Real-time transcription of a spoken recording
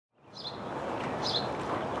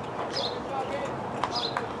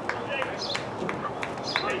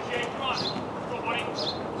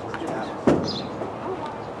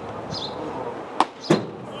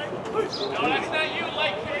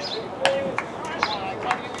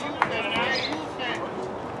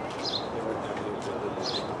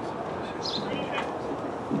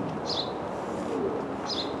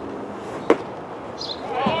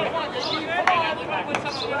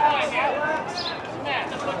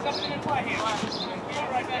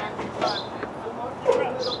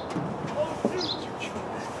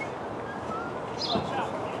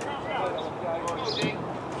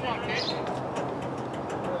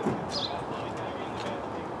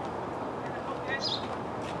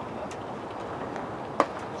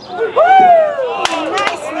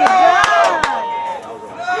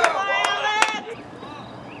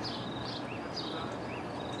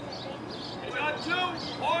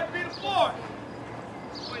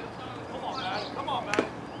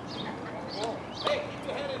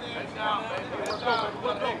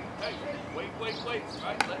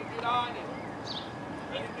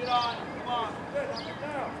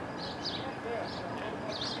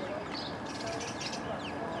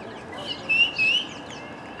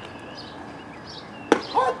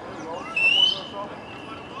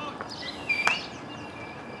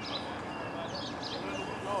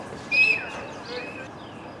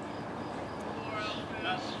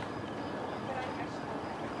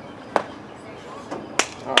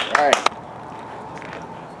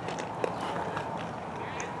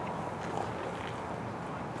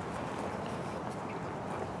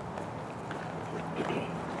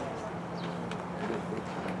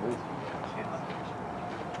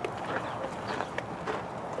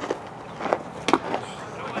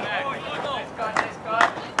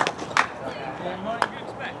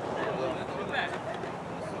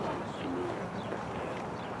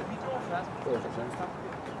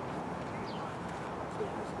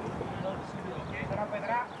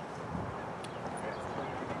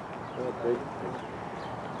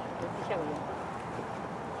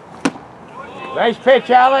Nice pitch,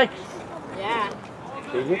 Alex. Yeah.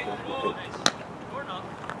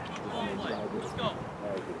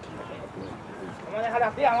 Vamos a dejarlo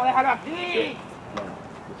aquí, vamos a dejarlo aquí.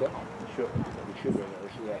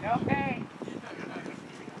 Okay.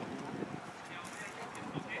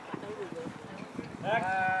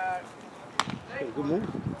 Good move.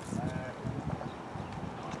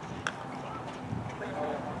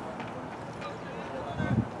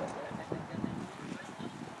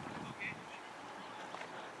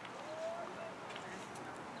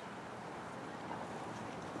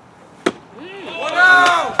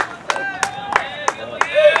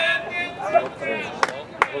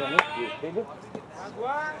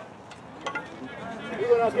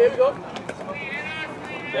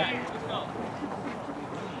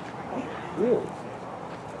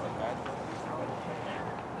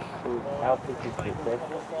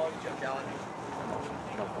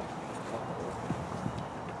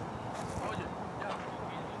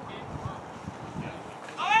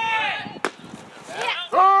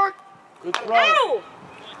 Good throw.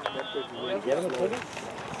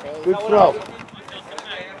 Good throw.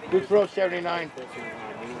 Good throw, 79.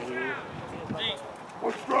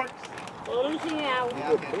 One strike.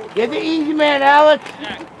 Get the easy man, Alex.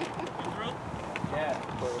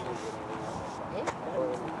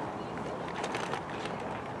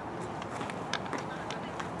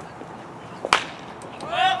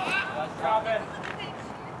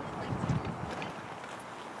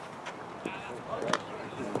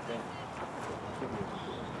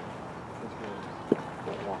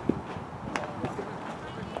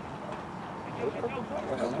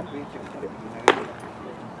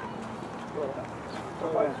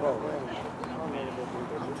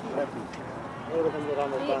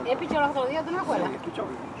 ¿He pichado los otros días? ¿Tú no te acuerdas?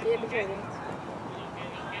 Sí, he pichado bien.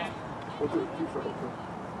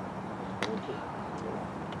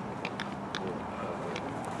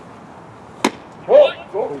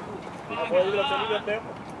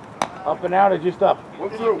 Up and out or just up? One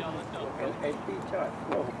through.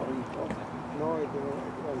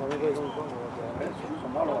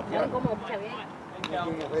 ¿Cómo picha bien?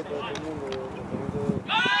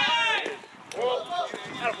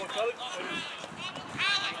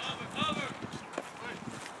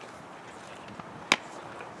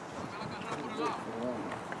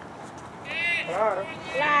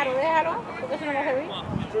 Claro, déjalo, porque eso no va a servir.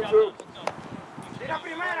 Tira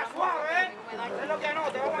primera, suave, ¿eh? Es lo que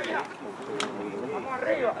anota, vamos allá. Vamos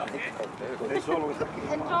arriba. Es solo que está aquí. ¿Es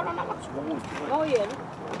solo nada más? No, bien.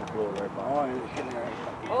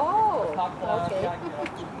 Oh, ok.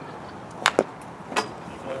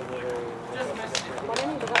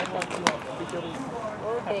 Morenito,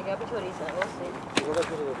 ok, que pichoriza,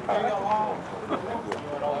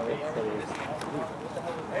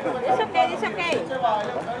 It's okay.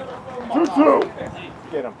 2-2.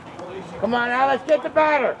 Get him. Come on, Alex, get the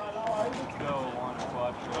batter.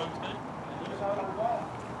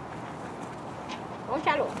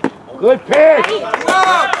 Good pitch.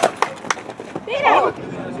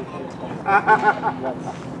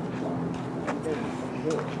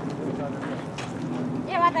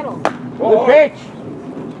 Llévatelo. Good pitch.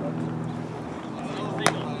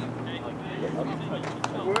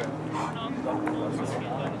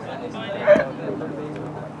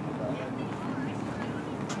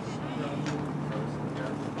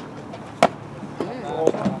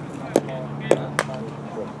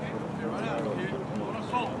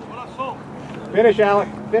 Finish, Alec.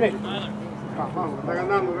 Finish. Está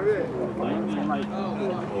ganando, bebé.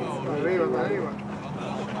 Arriba, está arriba.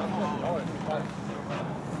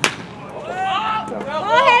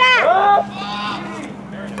 ¡Cógela!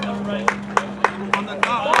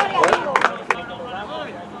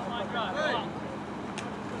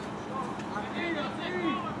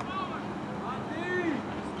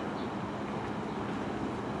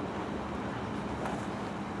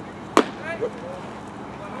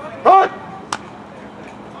 Cut!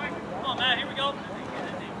 Come on, Matt, here we go.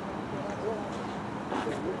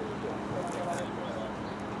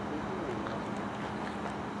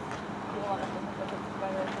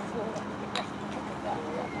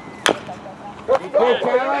 Good pitch,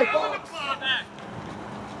 Alec.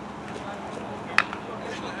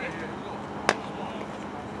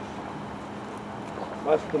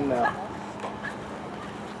 Bust him now.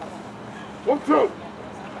 1-2.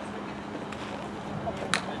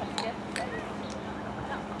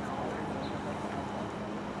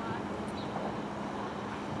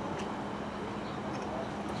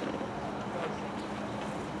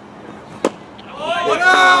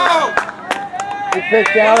 Good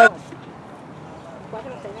pitch, Alec.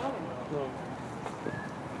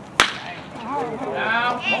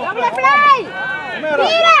 ¡Doble play!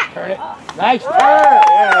 ¡Tira! Turn it. Nice turn.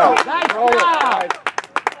 Yeah. Nice job.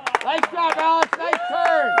 Nice job, Alex. Nice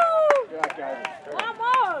turn.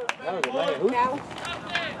 ¡Vamos! That was a lane. Who's Chao.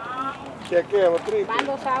 Chequeamos, triple.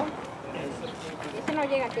 Bando, Sao. Ese no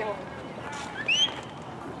llega aquí, joven.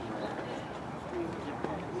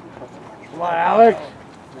 Come on, Alex.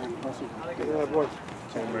 Quita la bolsa.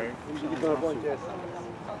 Quita la bolsa.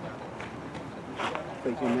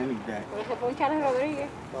 Pero se poncha a Rodríguez.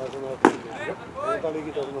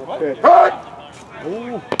 Cut!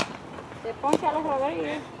 Se poncha a los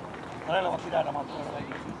Rodríguez. Ahora la va a tirar la mano.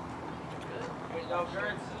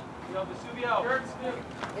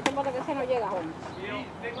 Este bote que ese no llega, joven.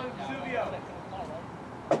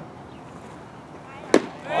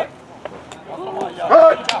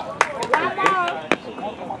 Cut!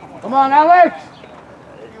 Come on, Alex.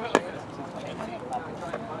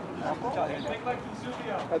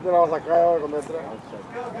 Este lo vamos a sacar ahora cuando entre.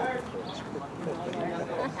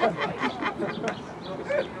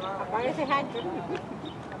 Apaga ese hancho.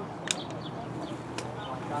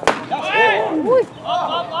 Uy.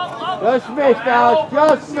 Just missed, Alex.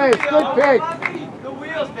 Just missed. Good pitch. The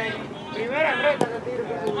wheels, baby. Primera recta que tiro.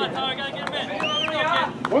 Come on, Tyler, gotta get him in. Here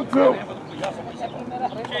we go, 1-2. kid.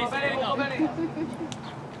 Chase, there you go.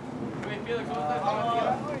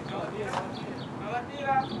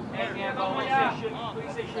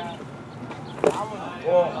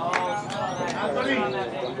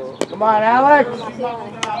 Come on, Alex.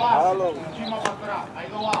 Jálalo.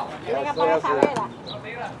 Tiene que apagar esa vela.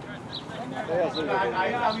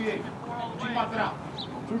 Ahí está bien. Atrás.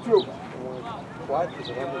 2-2. Cuatro,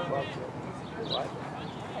 se van de cuatro.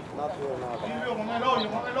 No tuvo nada. Con el hoyo,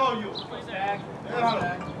 con el hoyo. Déjalo.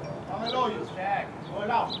 Con el hoyo. Por el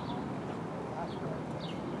lado.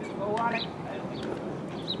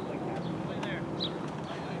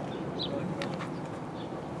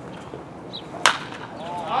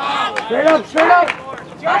 Straight up, straight up.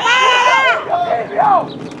 ¡La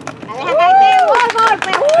deja caerte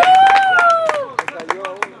de golpe! Cayó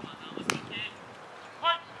uno.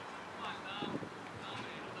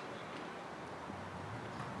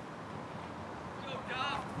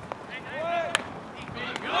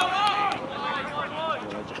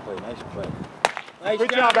 Nice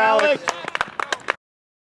job, Alex.